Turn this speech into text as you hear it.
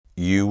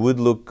you would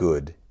look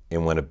good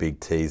in one of Big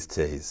T's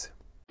tees.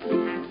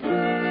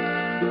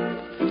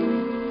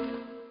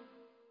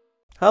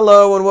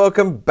 Hello and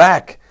welcome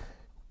back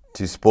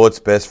to Sports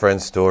Best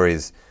Friends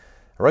Stories,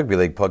 a rugby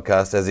league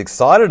podcast as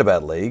excited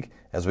about league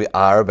as we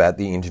are about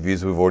the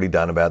interviews we've already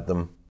done about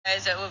them.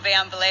 It would be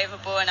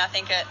unbelievable, and I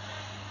think it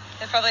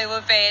probably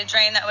would be a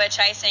dream that we're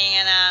chasing,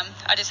 and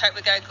I just hope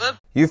we go good.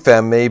 You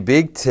found me,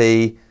 Big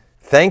T,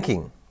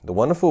 thanking the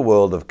wonderful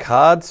world of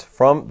Cards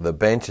from the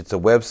Bench. It's a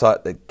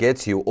website that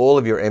gets you all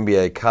of your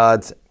NBA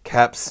cards,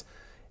 caps,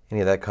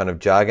 any of that kind of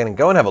jargon, and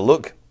go and have a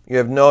look. You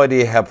have no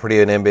idea how pretty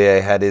an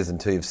NBA hat is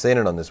until you've seen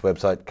it on this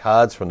website,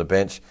 Cards from the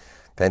Bench.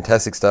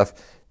 Fantastic stuff.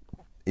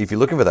 If you're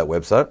looking for that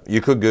website, you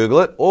could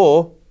Google it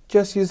or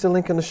just use the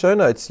link in the show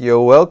notes.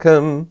 You're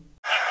welcome.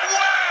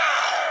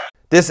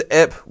 This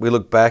ep, we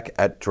look back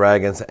at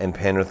Dragons and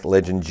Penrith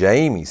legend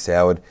Jamie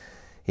Soward.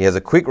 He has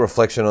a quick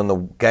reflection on the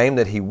game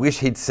that he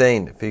wished he'd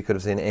seen. If he could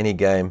have seen any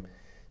game,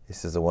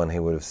 this is the one he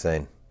would have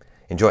seen.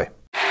 Enjoy.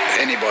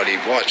 Anybody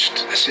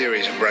watched a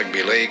series of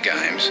rugby league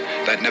games,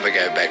 they'd never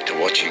go back to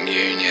watching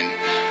Union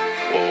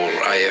or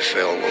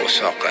AFL or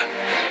soccer.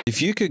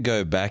 If you could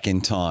go back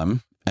in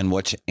time and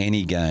watch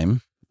any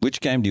game,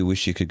 which game do you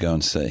wish you could go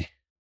and see?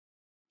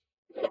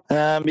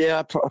 I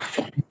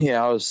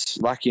was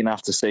lucky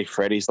enough to see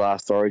Freddie's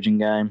last Origin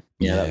game.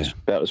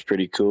 That was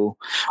pretty cool.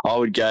 I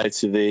would go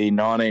to the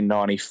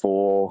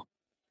 1994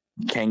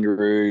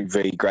 Kangaroo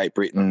v Great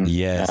Britain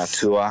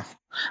tour,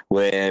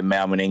 where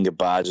Mal Meninga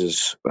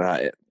barges,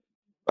 I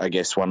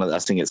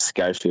think it's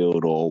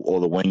Schofield or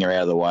the winger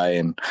out of the way,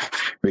 and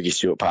Ricky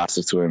Stewart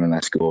passes to him and they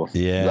score.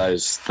 Yeah,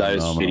 those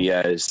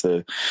videos,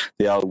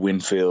 the old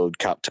Winfield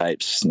Cup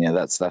tapes. Yeah,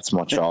 that's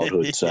my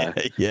childhood. So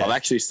I've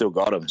actually still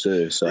got them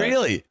too. So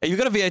really, have you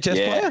got a VHS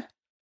player?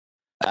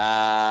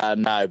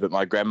 No, but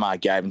my grandma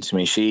gave them to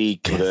me. She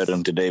converted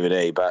them to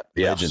DVD, but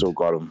I've still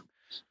got them.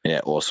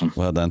 Yeah, awesome.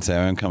 Well done,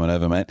 Sarah. I'm coming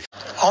over, mate.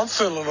 I'm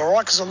feeling all right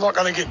because I'm not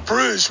going to get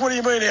bruised. What do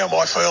you mean, how am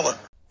I feeling?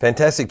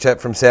 Fantastic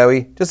chat from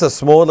Sowie. Just a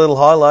small little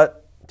highlight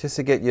just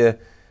to get your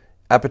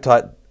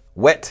appetite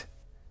wet.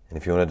 And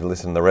if you wanted to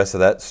listen to the rest of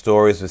that,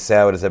 Stories with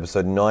Soward is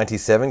episode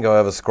 97. Go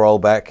over, scroll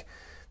back,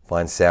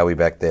 find Sowie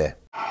back there.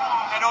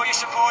 And all your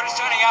supporters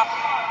turning up.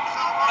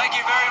 Thank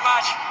you very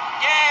much.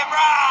 Yeah,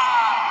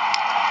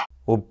 brah!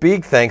 Well,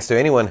 big thanks to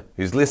anyone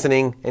who's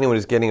listening, anyone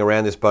who's getting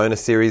around this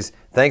bonus series.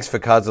 Thanks for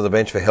Cards on the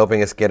Bench for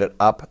helping us get it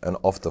up and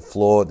off the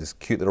floor, this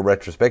cute little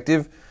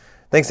retrospective.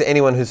 Thanks to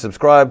anyone who's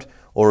subscribed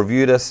or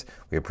reviewed us.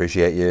 We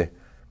appreciate you.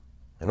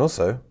 And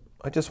also,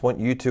 I just want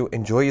you to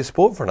enjoy your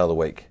sport for another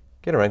week.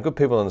 Get around good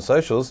people on the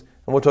socials,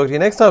 and we'll talk to you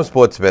next time,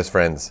 Sports Best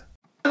Friends.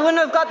 We wouldn't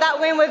have got that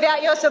win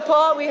without your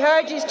support. We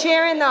heard you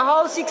cheering the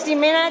whole 60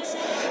 minutes,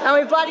 and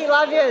we bloody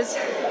love yous.